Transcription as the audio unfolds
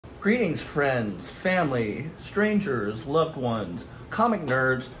Greetings, friends, family, strangers, loved ones, comic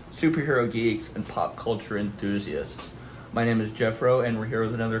nerds, superhero geeks, and pop culture enthusiasts. My name is Jeffro, and we're here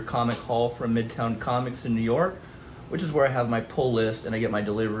with another comic haul from Midtown Comics in New York, which is where I have my pull list and I get my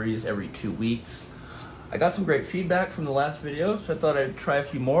deliveries every 2 weeks. I got some great feedback from the last video, so I thought I'd try a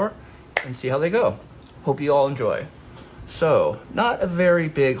few more and see how they go. Hope you all enjoy. So, not a very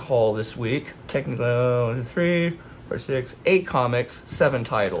big haul this week. Technically, 1, 2, 3, 4, 6, 8 comics, 7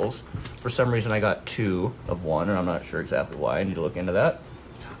 titles. For some reason I got 2 of 1, and I'm not sure exactly why. I need to look into that.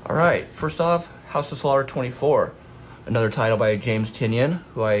 Alright, first off, House of Slaughter 24. Another title by James Tynion,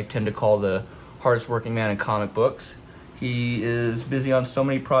 who I tend to call the hardest working man in comic books. He is busy on so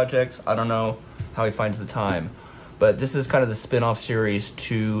many projects, I don't know how he finds the time. But this is kind of the spin-off series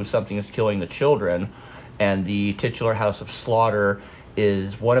to Something is Killing the Children, and the titular House of Slaughter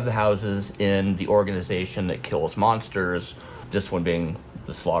is one of the houses in the organization that kills monsters, this one being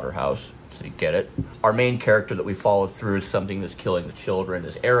the Slaughterhouse, so you get it. Our main character that we follow through Something That's Killing the Children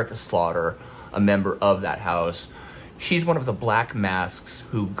is Erica Slaughter, a member of that house. She's one of the Black Masks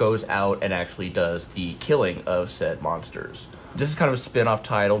who goes out and actually does the killing of said monsters. This is kind of a spin-off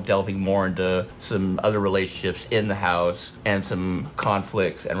title, delving more into some other relationships in the house and some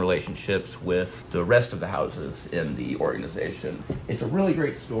conflicts and relationships with the rest of the houses in the organization. It's a really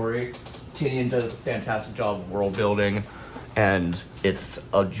great story. Tynion does a fantastic job of world building, and it's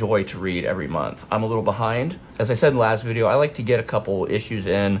a joy to read every month. I'm a little behind. As I said in the last video, I like to get a couple issues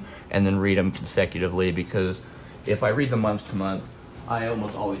in and then read them consecutively, because if I read them month to month, I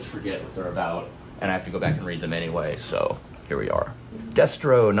almost always forget what they're about, and I have to go back and read them anyway, so here we are.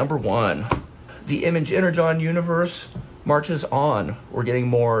 Destro, number 1. The Image Energon universe marches on. We're getting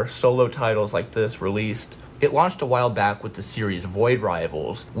more solo titles like this released. It launched a while back with the series Void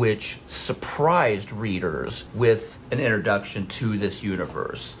Rivals, which surprised readers with an introduction to this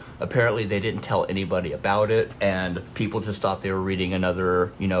universe. Apparently they didn't tell anybody about it, and people just thought they were reading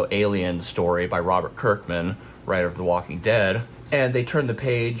another, alien story by Robert Kirkman, writer of The Walking Dead. And they turned the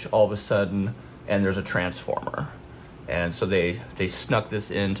page all of a sudden, and there's a Transformer. And so they snuck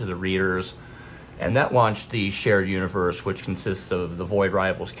this into the readers, and that launched the shared universe, which consists of the Void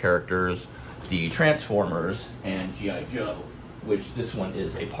Rivals characters, the Transformers, and G.I. Joe, which this one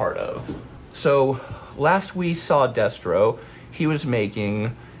is a part of. So last we saw Destro, he was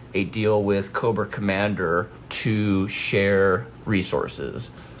making a deal with Cobra Commander to share resources.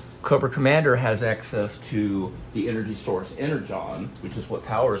 Cobra Commander has access to the energy source Energon, which is what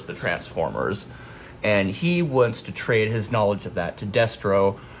powers the Transformers, and he wants to trade his knowledge of that to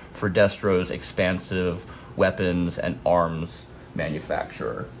Destro for Destro's expansive weapons and arms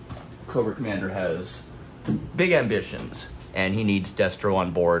manufacturer. Cobra Commander has big ambitions, and he needs Destro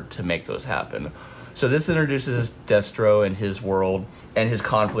on board to make those happen. So this introduces Destro and his world and his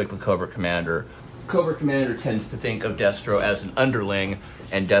conflict with Cobra Commander. Cobra Commander tends to think of Destro as an underling,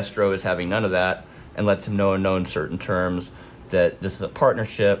 and Destro is having none of that, and lets him know in no uncertain terms that this is a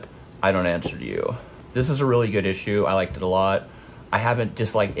partnership. I don't answer to you. This is a really good issue. I liked it a lot. I haven't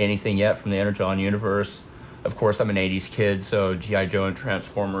disliked anything yet from the Energon universe. Of course, I'm an 80s kid, so G.I. Joe and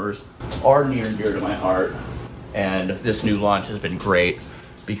Transformers are near and dear to my heart. And this new launch has been great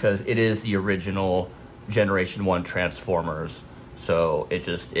because it is the original Generation 1 Transformers. So it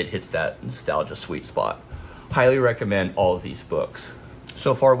hits that nostalgia sweet spot. Highly recommend all of these books.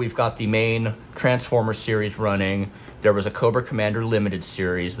 So far, we've got the main Transformers series running. There was a Cobra Commander limited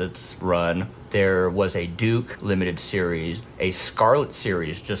series that's run. There was a Duke limited series. A Scarlet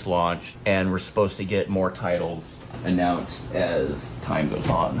series just launched, and we're supposed to get more titles announced as time goes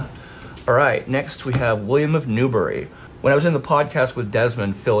on. All right, next we have William of Newbury. When I was in the podcast with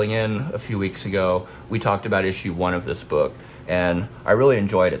Desmond filling in a few weeks ago, we talked about issue 1 of this book, and I really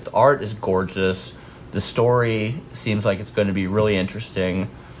enjoyed it. The art is gorgeous. The story seems like it's going to be really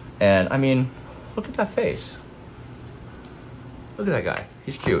interesting. And I mean, look at that face. Look at that guy.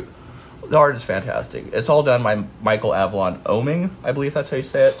 He's cute. The art is fantastic. It's all done by Michael Avalon Oeming. I believe that's how you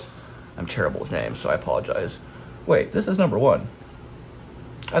say it. I'm terrible with names, so I apologize. Wait, this is number 1.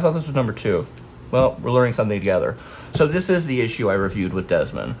 I thought this was number 2. Well, we're learning something together. So this is the issue I reviewed with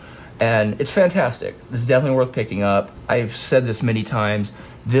Desmond, and it's fantastic. This is definitely worth picking up. I've said this many times.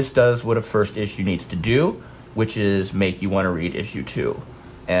 This does what a first issue needs to do, which is make you want to read issue 2.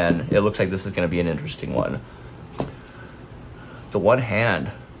 And it looks like this is going to be an interesting one. The One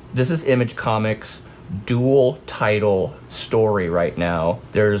Hand. This is Image Comics' dual title story right now.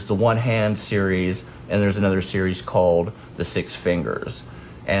 There's the One Hand series, and there's another series called The Six Fingers.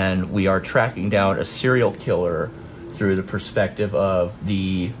 And we are tracking down a serial killer through the perspective of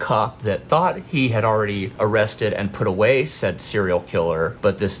the cop that thought he had already arrested and put away said serial killer,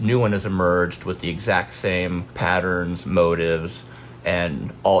 but this new one has emerged with the exact same patterns, motives,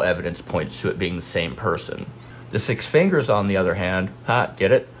 and all evidence points to it being the same person. The Six Fingers, on the other hand,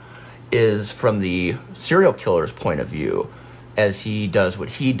 get it, is from the serial killer's point of view, as he does what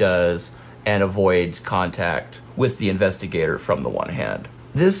he does and avoids contact with the investigator from the one hand.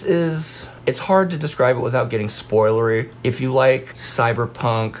 It's hard to describe it without getting spoilery. If you like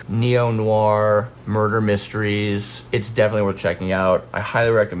cyberpunk, neo-noir, murder mysteries, it's definitely worth checking out. I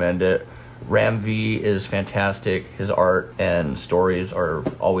highly recommend it. Ram V is fantastic. His art and stories are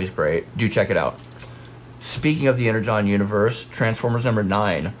always great. Do check it out. Speaking of the Energon universe, Transformers number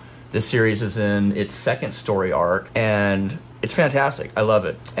 9. This series is in its second story arc, and it's fantastic. I love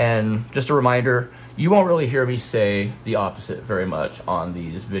it. And just a reminder, you won't really hear me say the opposite very much on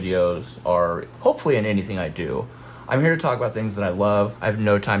these videos, or hopefully in anything I do. I'm here to talk about things that I love. I have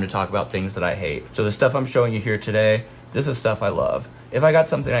no time to talk about things that I hate. So the stuff I'm showing you here today, this is stuff I love. If I got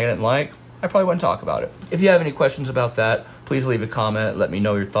something I didn't like, I probably wouldn't talk about it. If you have any questions about that, please leave a comment. Let me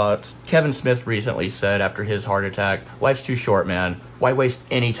know your thoughts. Kevin Smith recently said after his heart attack, life's too short, man. Why waste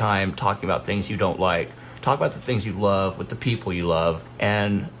any time talking about things you don't like? Talk about the things you love with the people you love,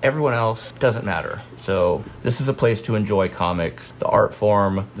 and everyone else doesn't matter. So this is a place to enjoy comics, the art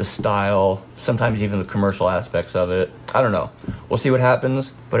form, the style, sometimes even the commercial aspects of it. I don't know. We'll see what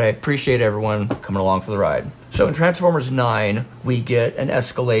happens, but I appreciate everyone coming along for the ride. So in Transformers 9, we get an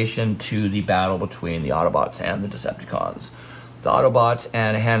escalation to the battle between the Autobots and the Decepticons. The Autobots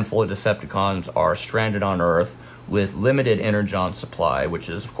and a handful of Decepticons are stranded on Earth with limited energon supply, which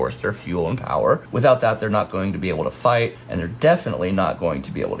is, of course, their fuel and power. Without that, they're not going to be able to fight, and they're definitely not going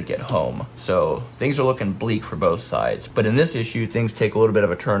to be able to get home. So things are looking bleak for both sides. But in this issue, things take a little bit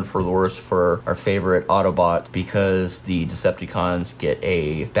of a turn for the worse for our favorite Autobots, because the Decepticons get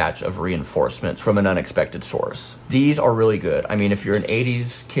a batch of reinforcements from an unexpected source. These are really good. I mean, if you're an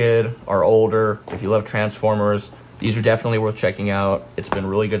 80s kid or older, if you love Transformers, these are definitely worth checking out. It's been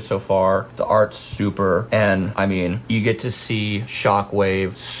really good so far. The art's super. And, I mean, you get to see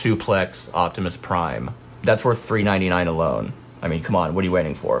Shockwave suplex Optimus Prime. That's worth $3.99 alone. I mean, come on, what are you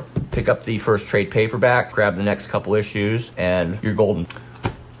waiting for? Pick up the first trade paperback, grab the next couple issues, and you're golden.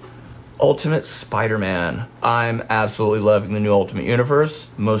 Ultimate Spider-Man. I'm absolutely loving the new Ultimate Universe,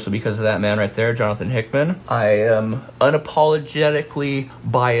 mostly because of that man right there, Jonathan Hickman. I am unapologetically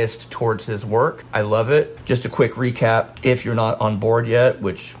biased towards his work. I love it. Just a quick recap, if you're not on board yet,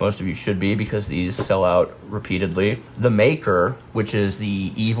 which most of you should be because these sell out repeatedly. The Maker, which is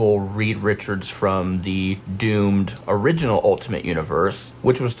the evil Reed Richards from the doomed original Ultimate Universe,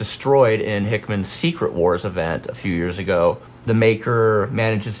 which was destroyed in Hickman's Secret Wars event a few years ago. The Maker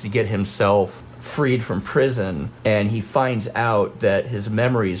manages to get himself freed from prison, and he finds out that his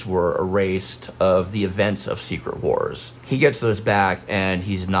memories were erased of the events of Secret Wars. He gets those back, and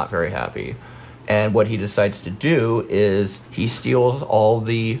he's not very happy. And what he decides to do is he steals all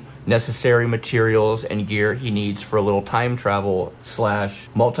the necessary materials and gear he needs for a little time travel /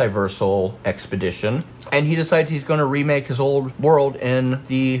 multiversal expedition. And he decides he's going to remake his old world in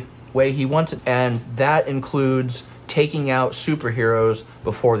the way he wants it. And that includes taking out superheroes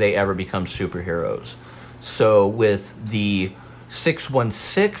before they ever become superheroes. So with the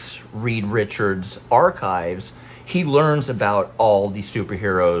 616 Reed Richards archives, he learns about all the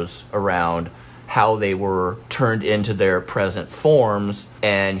superheroes around, how they were turned into their present forms,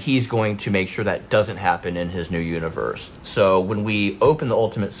 and he's going to make sure that doesn't happen in his new universe. So when we open the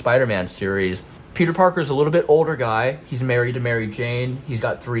Ultimate Spider-Man series, Peter Parker's a little bit older guy. He's married to Mary Jane. He's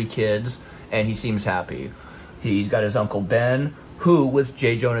got 3 kids, and he seems happy. He's got his Uncle Ben, who, with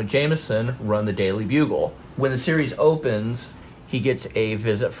J. Jonah Jameson, run the Daily Bugle. When the series opens, he gets a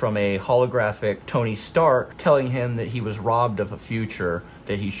visit from a holographic Tony Stark telling him that he was robbed of a future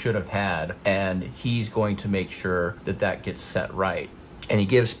that he should have had, and he's going to make sure that that gets set right. And he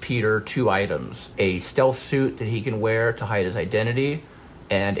gives Peter 2 items: a stealth suit that he can wear to hide his identity,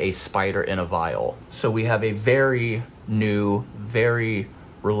 and a spider in a vial. So we have a very new, very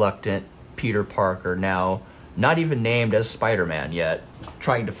reluctant Peter Parker now, not even named as Spider-Man yet,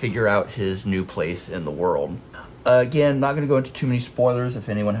 trying to figure out his new place in the world. Again, not going to go into too many spoilers if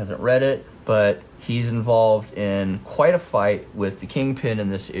anyone hasn't read it, but he's involved in quite a fight with the Kingpin in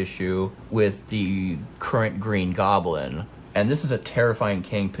this issue, with the current Green Goblin. And this is a terrifying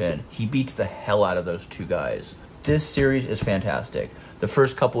Kingpin. He beats the hell out of those 2 guys. This series is fantastic. The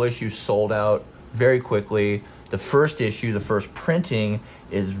first couple issues sold out very quickly. The first issue, the first printing,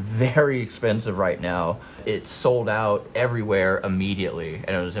 is very expensive right now. It sold out everywhere immediately,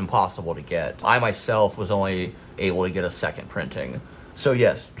 and it was impossible to get. I myself was only able to get a second printing. So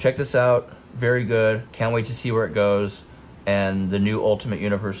yes, check this out. Very good. Can't wait to see where it goes. And the new Ultimate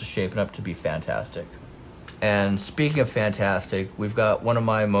Universe is shaping up to be fantastic. And speaking of fantastic, we've got one of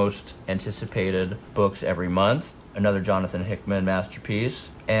my most anticipated books every month, another Jonathan Hickman masterpiece.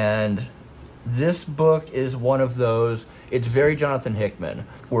 And this book is one of those, it's very Jonathan Hickman.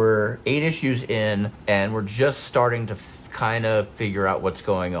 We're 8 issues in, and we're just starting to kind of figure out what's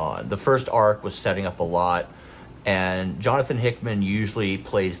going on. The first arc was setting up a lot, and Jonathan Hickman usually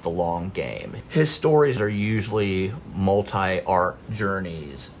plays the long game. His stories are usually multi-arc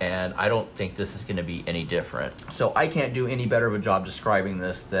journeys, and I don't think this is going to be any different. So I can't do any better of a job describing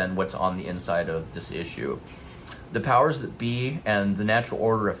this than what's on the inside of this issue. The powers that be and the natural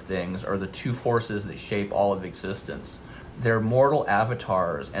order of things are the two forces that shape all of existence. Their mortal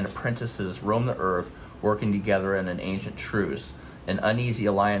avatars and apprentices roam the earth, working together in an ancient truce, an uneasy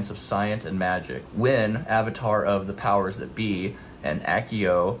alliance of science and magic. When, avatar of the powers that be, and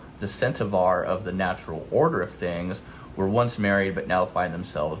Accio, the centaur of the natural order of things, were once married but now find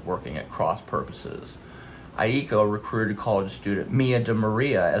themselves working at cross purposes. Aiko recruited college student Mia de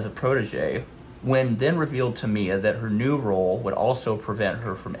Maria as a protege, when then revealed to Mia that her new role would also prevent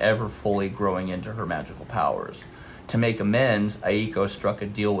her from ever fully growing into her magical powers. To make amends, Aiko struck a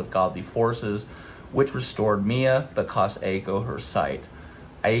deal with godly forces, which restored Mia, but cost Aiko her sight.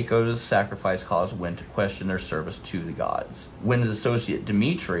 Aiko's sacrifice caused Wynn to question their service to the gods. Wynn's associate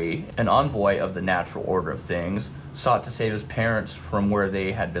Dimitri, an envoy of the natural order of things, sought to save his parents from where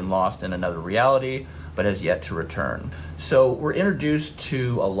they had been lost in another reality, but has yet to return. So we're introduced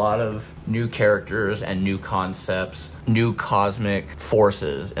to a lot of new characters and new concepts, new cosmic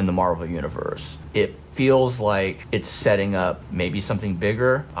forces in the Marvel Universe. It feels like it's setting up maybe something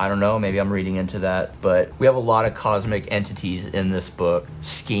bigger. I don't know, maybe I'm reading into that, but we have a lot of cosmic entities in this book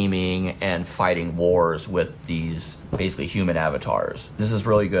scheming and fighting wars with these basically human avatars. This is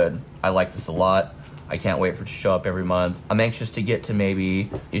really good. I like this a lot. I can't wait for it to show up every month. I'm anxious to get to maybe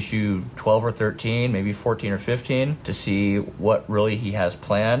issue 12 or 13, maybe 14 or 15 to see what really he has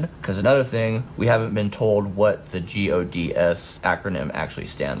planned. Because another thing, we haven't been told what the GODS acronym actually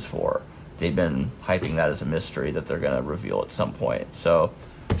stands for. They've been hyping that as a mystery that they're gonna reveal at some point. So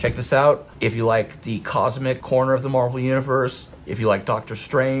check this out. If you like the cosmic corner of the Marvel Universe, if you like Doctor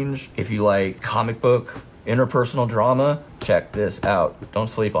Strange, if you like comic book, interpersonal drama, check this out.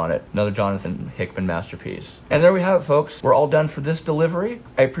 Don't sleep on it. Another Jonathan Hickman masterpiece. And there we have it, folks. We're all done for this delivery.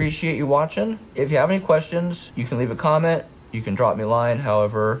 I appreciate you watching. If you have any questions, you can leave a comment. You can drop me a line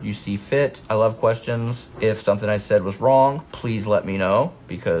however you see fit. I love questions. If something I said was wrong, please let me know,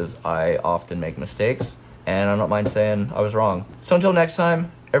 because I often make mistakes and I don't mind saying I was wrong. So until next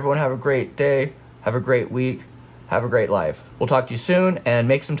time, everyone have a great day, have a great week, have a great life. We'll talk to you soon, and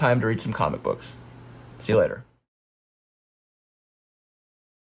make some time to read some comic books. See you later.